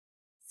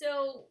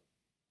So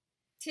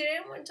today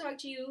I want to talk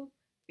to you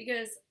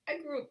because I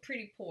grew up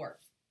pretty poor.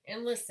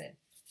 And listen,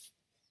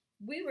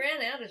 we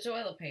ran out of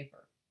toilet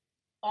paper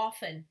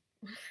often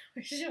when I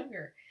was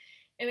younger.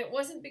 And it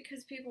wasn't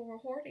because people were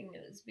hoarding,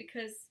 it was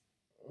because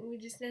we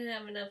just didn't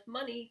have enough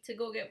money to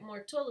go get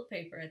more toilet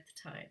paper at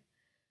the time.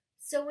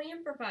 So we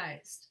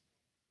improvised.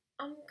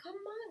 Come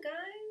on,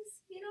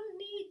 guys. You don't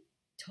need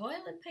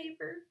toilet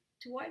paper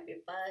to wipe your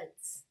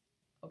butts.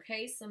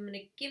 Okay, so I'm going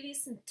to give you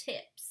some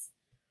tips.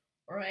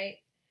 All right.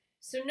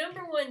 So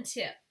number one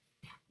tip,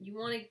 you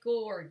want to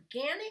go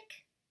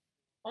organic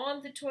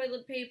on the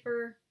toilet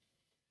paper.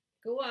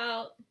 Go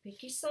out,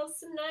 pick yourself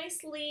some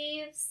nice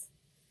leaves.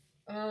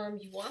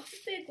 You want the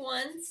big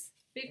ones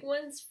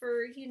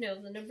for,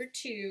 the number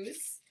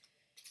twos.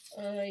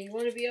 You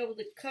want to be able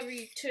to cover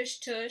your tush,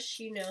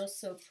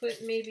 so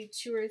put maybe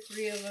 2 or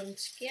 3 of them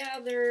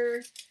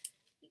together.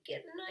 You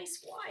get a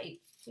nice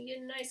wipe. You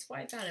get a nice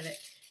wipe out of it.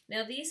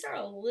 Now, these are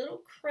a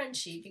little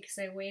crunchy because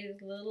I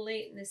waited a little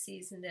late in the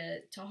season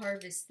to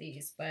harvest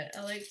these, but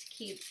I like to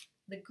keep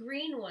the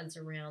green ones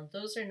around.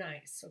 Those are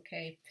nice,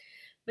 okay?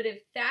 But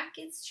if that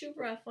gets too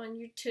rough on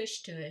your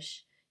tush,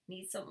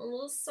 need something a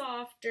little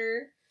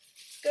softer,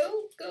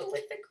 go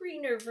with the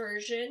greener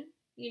version,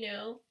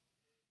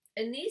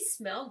 And these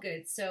smell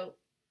good, so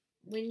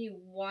when you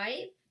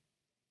wipe,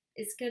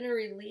 it's going to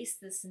release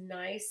this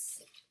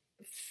nice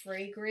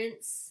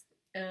fragrance,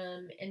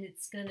 and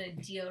it's going to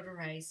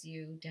deodorize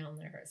you down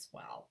there as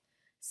well.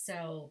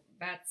 So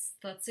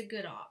that's a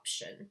good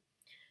option.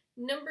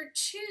 Number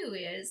 2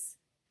 is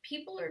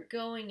people are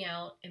going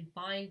out and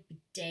buying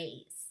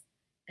bidets,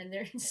 and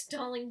they're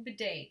installing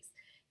bidets.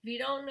 If you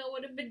don't know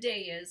what a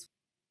bidet is,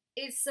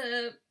 it's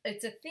a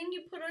thing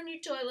you put on your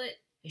toilet.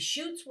 It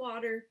shoots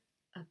water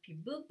up your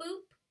boop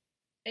boop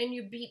and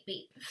your beep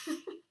beep.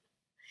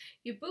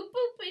 Your boop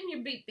boop and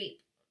your beep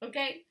beep.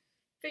 Okay?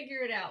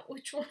 Figure it out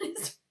which one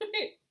is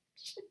which.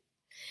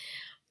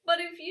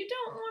 But if you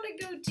don't want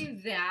to go do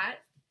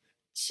that,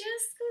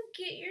 just go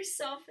get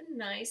yourself a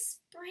nice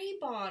spray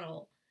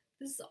bottle.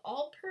 This is an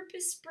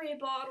all-purpose spray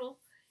bottle.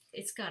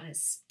 It's got a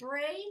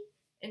spray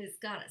and it's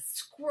got a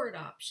squirt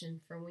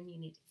option for when you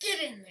need to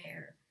get in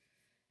there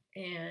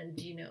and,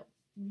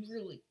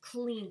 really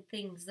clean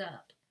things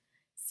up.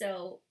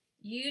 So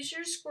use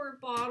your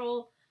squirt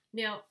bottle.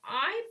 Now,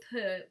 I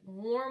put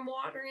warm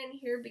water in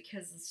here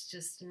because it's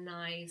just a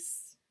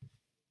nice,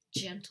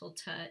 gentle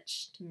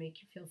touch to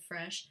make you feel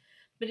fresh.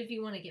 But if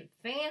you want to get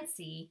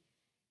fancy,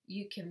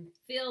 you can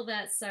fill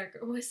that sucker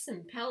with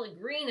some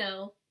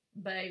Pellegrino,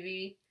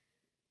 baby.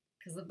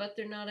 Because I bet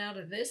they're not out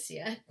of this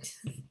yet.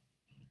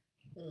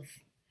 Ugh,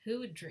 who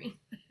would drink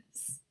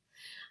this?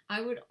 I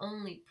would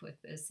only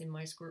put this in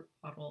my squirt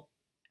bottle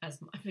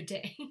as my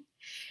bidet.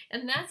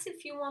 And that's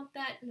if you want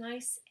that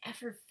nice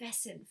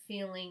effervescent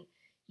feeling.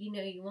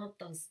 You want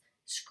those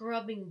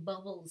scrubbing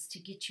bubbles to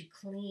get you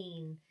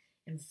clean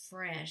and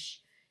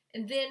fresh.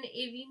 And then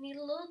if you need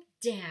a little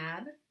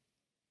dab,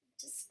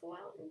 just go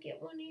out and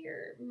get one of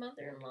your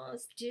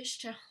mother-in-law's dish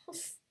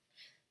towels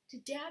to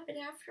dab it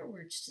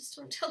afterwards. Just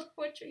don't tell her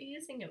what you're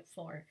using it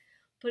for.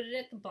 Put it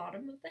at the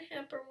bottom of the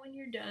hamper when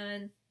you're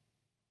done.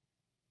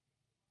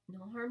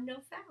 No harm, no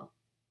foul.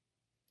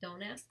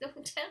 Don't ask,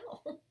 don't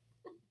tell.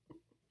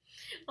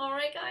 All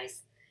right,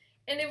 guys?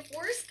 And if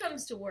worse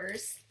comes to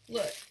worse,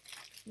 look,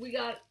 we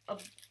got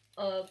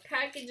a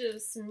package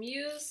of some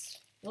used,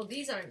 well,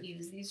 these aren't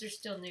used, these are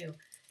still new,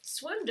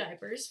 swim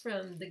diapers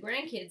from the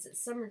grandkids at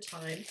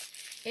summertime.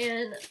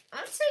 And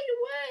I'll tell you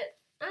what,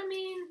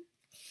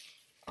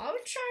 I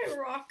would try to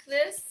rock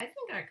this. I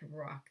think I could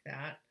rock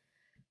that.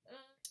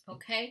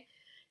 Okay,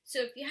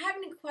 so if you have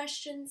any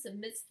questions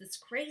amidst this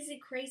crazy,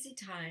 crazy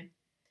time,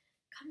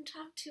 come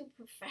talk to a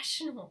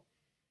professional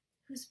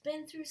who's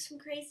been through some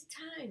crazy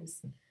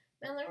times.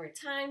 Now, there were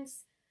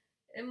times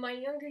in my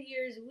younger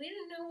years, we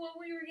didn't know what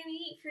we were going to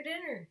eat for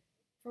dinner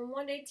from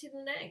one day to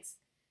the next.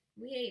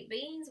 We ate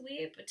beans, we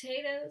ate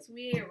potatoes,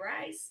 we ate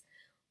rice,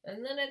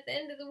 and then at the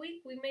end of the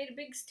week, we made a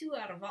big stew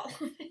out of all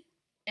of it.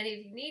 And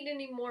if you need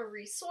any more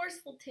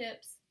resourceful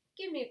tips,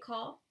 give me a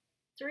call,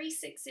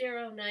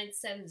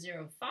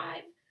 360-9705.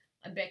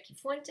 I'm Becky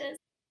Fuentez.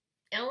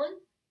 Ellen?